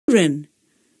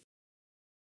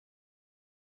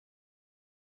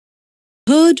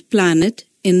Third planet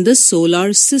in the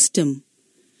solar system.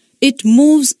 It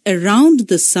moves around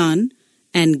the sun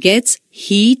and gets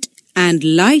heat and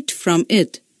light from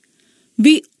it.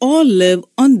 We all live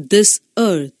on this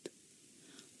earth.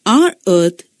 Our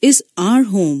earth is our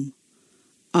home.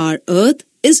 Our earth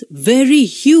is very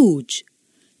huge.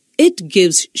 It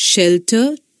gives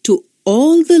shelter to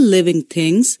all the living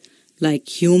things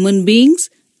like human beings,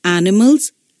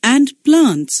 animals, and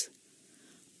plants.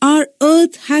 Our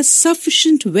earth has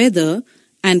sufficient weather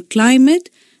and climate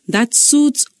that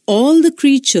suits all the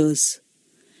creatures.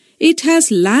 It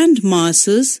has land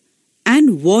masses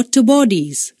and water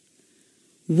bodies.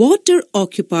 Water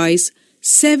occupies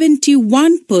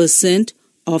 71%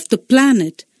 of the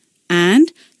planet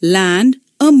and land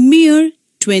a mere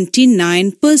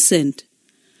 29%.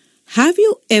 Have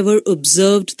you ever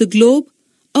observed the globe,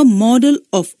 a model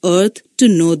of Earth, to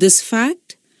know this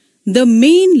fact? The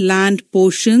main land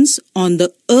portions on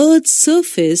the Earth's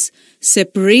surface,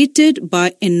 separated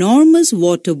by enormous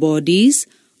water bodies,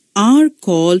 are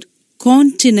called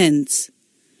continents.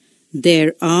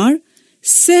 There are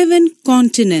 7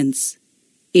 continents: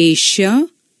 Asia,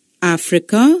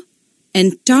 Africa,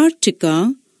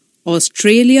 Antarctica,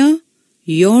 Australia,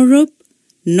 Europe,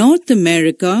 North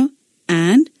America,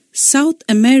 and South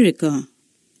America.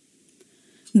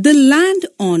 The land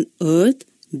on Earth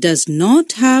does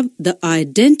not have the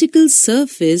identical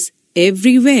surface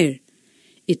everywhere.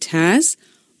 It has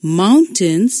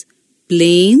mountains,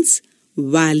 plains,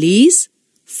 valleys,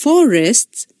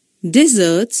 forests,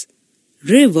 deserts,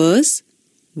 rivers,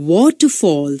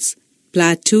 waterfalls,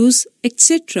 plateaus,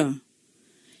 etc.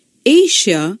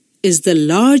 Asia is the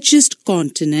largest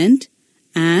continent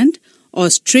and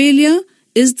Australia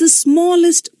is the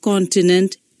smallest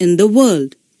continent in the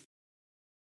world.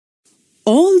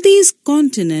 All these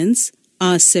continents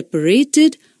are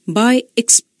separated by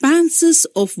expanses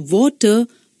of water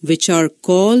which are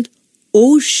called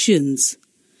oceans.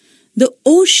 The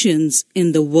oceans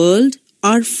in the world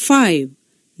are 5,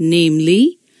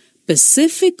 namely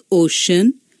Pacific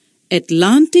Ocean,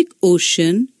 Atlantic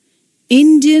Ocean,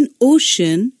 Indian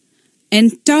Ocean,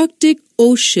 Antarctic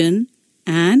Ocean,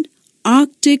 and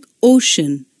Arctic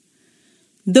Ocean.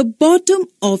 The bottom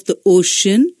of the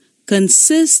ocean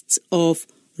consists of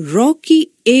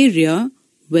rocky area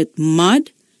with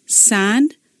mud,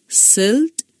 sand,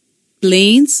 silt,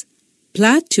 plains,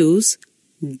 plateaus,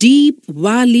 deep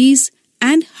valleys,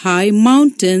 and high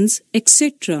mountains,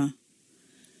 etc.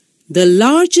 The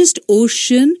largest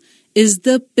ocean is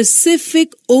the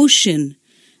Pacific Ocean,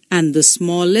 and the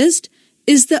smallest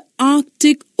is the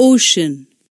Arctic Ocean.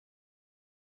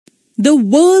 The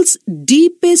world's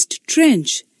deepest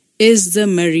trench is the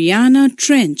Mariana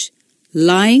Trench,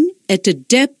 lying at a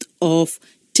depth of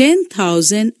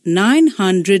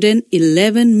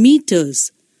 10,911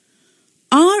 meters.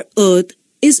 Our Earth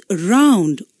is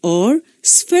round or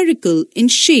spherical in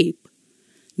shape.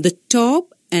 The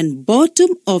top and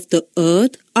bottom of the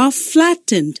Earth are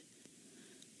flattened.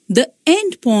 The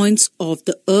endpoints of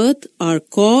the Earth are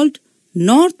called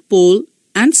North Pole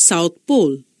and South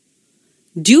Pole.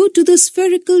 Due to the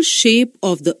spherical shape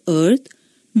of the Earth,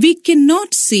 we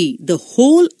cannot see the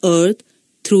whole Earth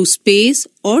through space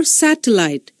or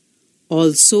satellite.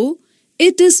 Also,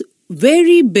 it is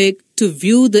very big to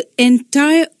view the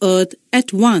entire Earth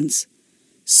at once.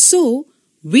 So,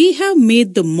 we have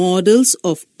made the models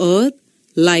of Earth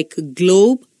like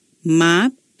globe,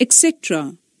 map,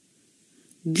 etc.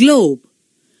 Globe.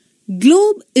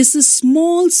 Globe is a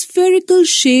small spherical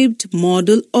shaped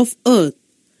model of Earth.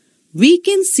 We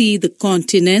can see the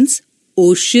continents,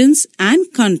 oceans, and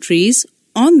countries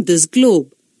on this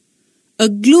globe. A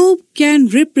globe can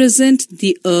represent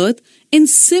the Earth in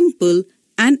simple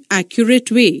and accurate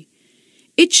way.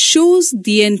 It shows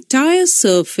the entire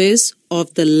surface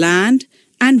of the land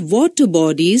and water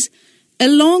bodies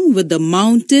along with the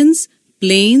mountains,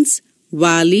 plains,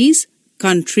 valleys,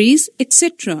 countries,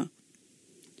 etc.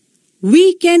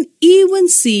 We can even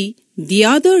see the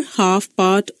other half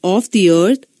part of the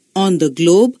Earth on the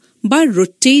globe by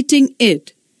rotating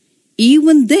it.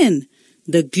 Even then,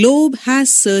 the globe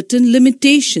has certain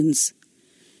limitations.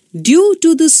 Due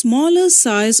to the smaller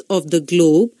size of the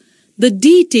globe, the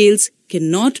details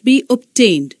cannot be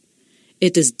obtained.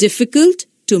 It is difficult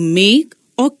to make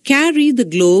or carry the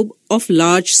globe of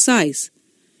large size.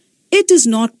 It is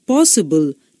not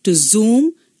possible to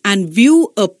zoom and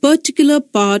view a particular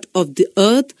part of the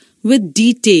Earth with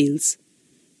details.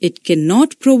 It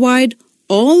cannot provide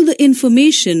all the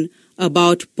information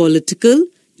about political,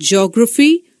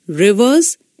 geography,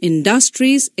 rivers,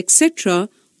 industries, etc.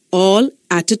 all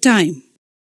at a time.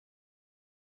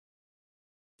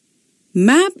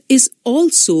 Map is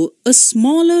also a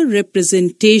smaller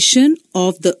representation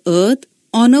of the earth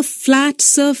on a flat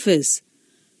surface.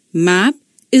 Map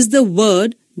is the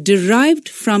word derived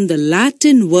from the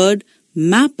Latin word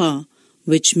mappa,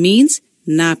 which means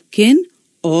napkin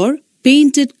or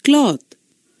painted cloth.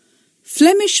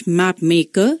 Flemish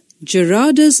mapmaker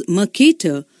Gerardus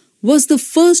Mercator was the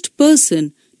first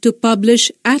person to publish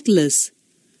Atlas.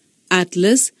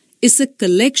 Atlas is a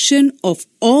collection of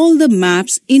all the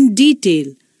maps in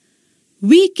detail.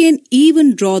 We can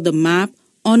even draw the map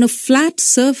on a flat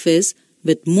surface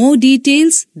with more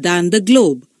details than the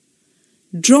globe.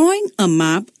 Drawing a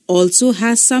map also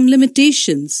has some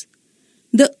limitations.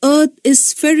 The earth is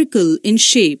spherical in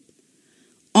shape.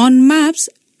 On maps,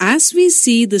 as we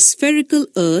see the spherical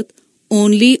earth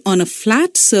only on a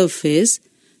flat surface,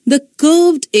 the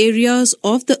curved areas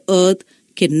of the earth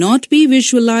cannot be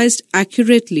visualized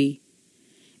accurately.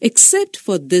 Except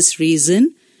for this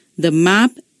reason, the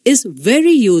map is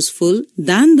very useful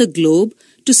than the globe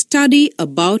to study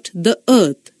about the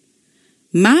earth.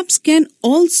 Maps can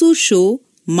also show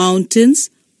mountains,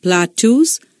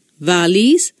 plateaus,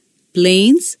 valleys,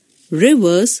 plains,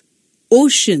 rivers,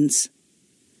 oceans.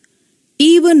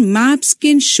 Even maps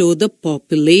can show the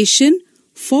population,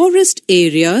 forest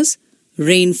areas,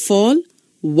 rainfall,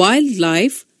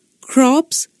 wildlife,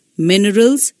 crops,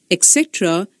 minerals,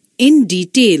 etc. in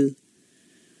detail.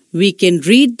 We can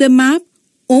read the map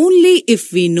only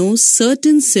if we know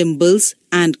certain symbols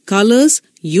and colors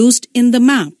used in the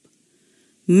map.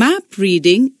 Map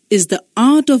reading is the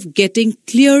art of getting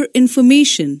clear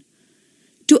information.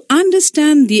 To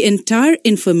understand the entire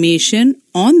information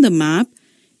on the map,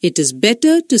 it is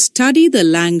better to study the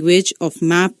language of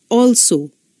map also.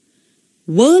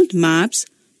 World maps,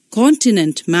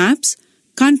 continent maps,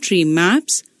 country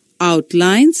maps,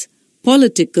 outlines,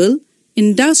 political,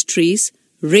 industries,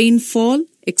 rainfall,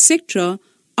 etc.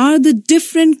 are the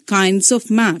different kinds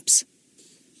of maps.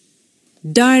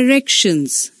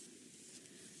 Directions.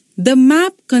 The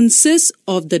map consists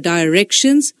of the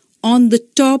directions on the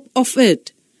top of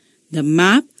it. The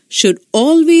map should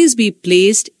always be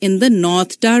placed in the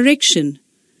north direction.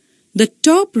 The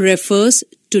top refers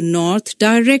to north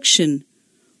direction.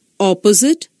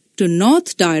 Opposite to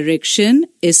north direction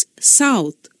is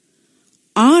south.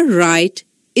 Our right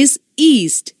is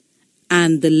east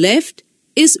and the left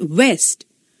is west.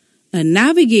 A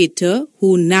navigator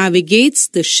who navigates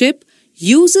the ship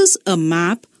uses a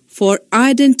map for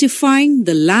identifying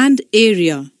the land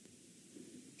area.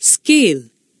 Scale.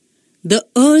 The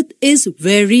earth is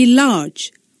very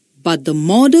large, but the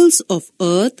models of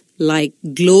earth like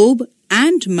globe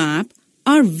and map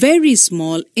are very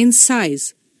small in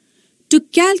size. To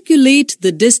calculate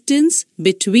the distance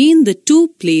between the two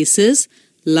places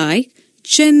like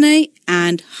Chennai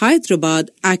and Hyderabad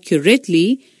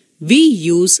accurately, we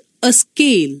use a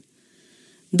scale.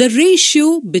 The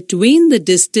ratio between the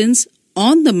distance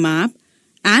on the map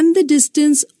and the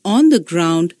distance on the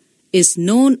ground is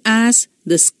known as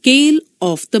the scale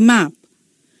of the map.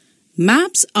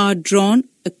 Maps are drawn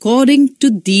according to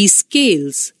these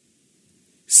scales.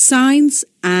 Signs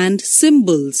and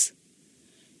symbols.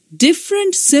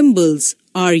 Different symbols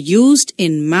are used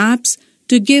in maps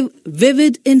to give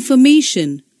vivid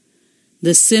information.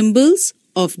 The symbols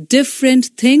of different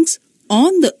things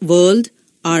on the world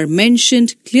are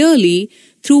mentioned clearly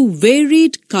through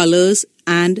varied colors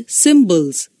and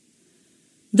symbols.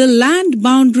 The land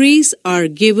boundaries are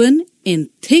given in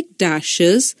thick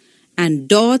dashes and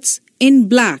dots in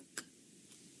black.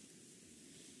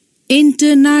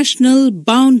 International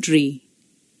boundary,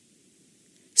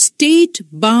 state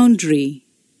boundary,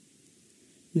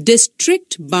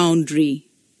 district boundary,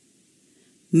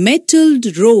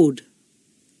 metalled road,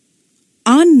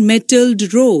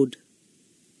 unmetalled road,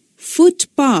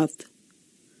 footpath,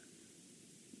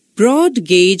 broad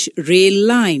gauge rail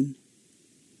line,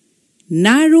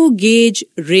 narrow gauge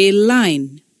rail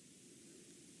line,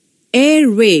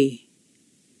 airway,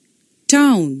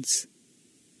 towns,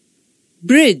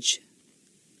 bridge,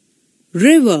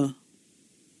 river,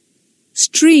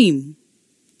 stream,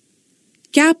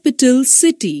 capital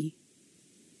city,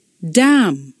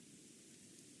 dam,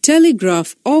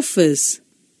 telegraph office,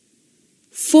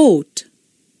 fort,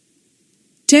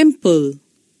 temple,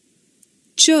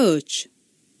 church,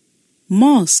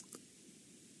 mosque,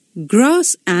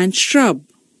 grass and shrub,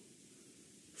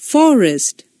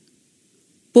 forest,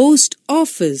 post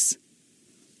office,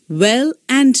 well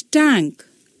and tank.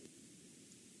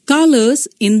 Colors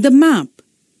in the map.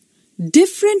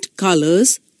 Different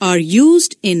colors are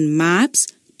used in maps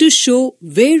to show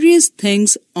various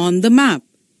things on the map.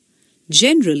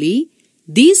 Generally,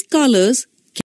 these colors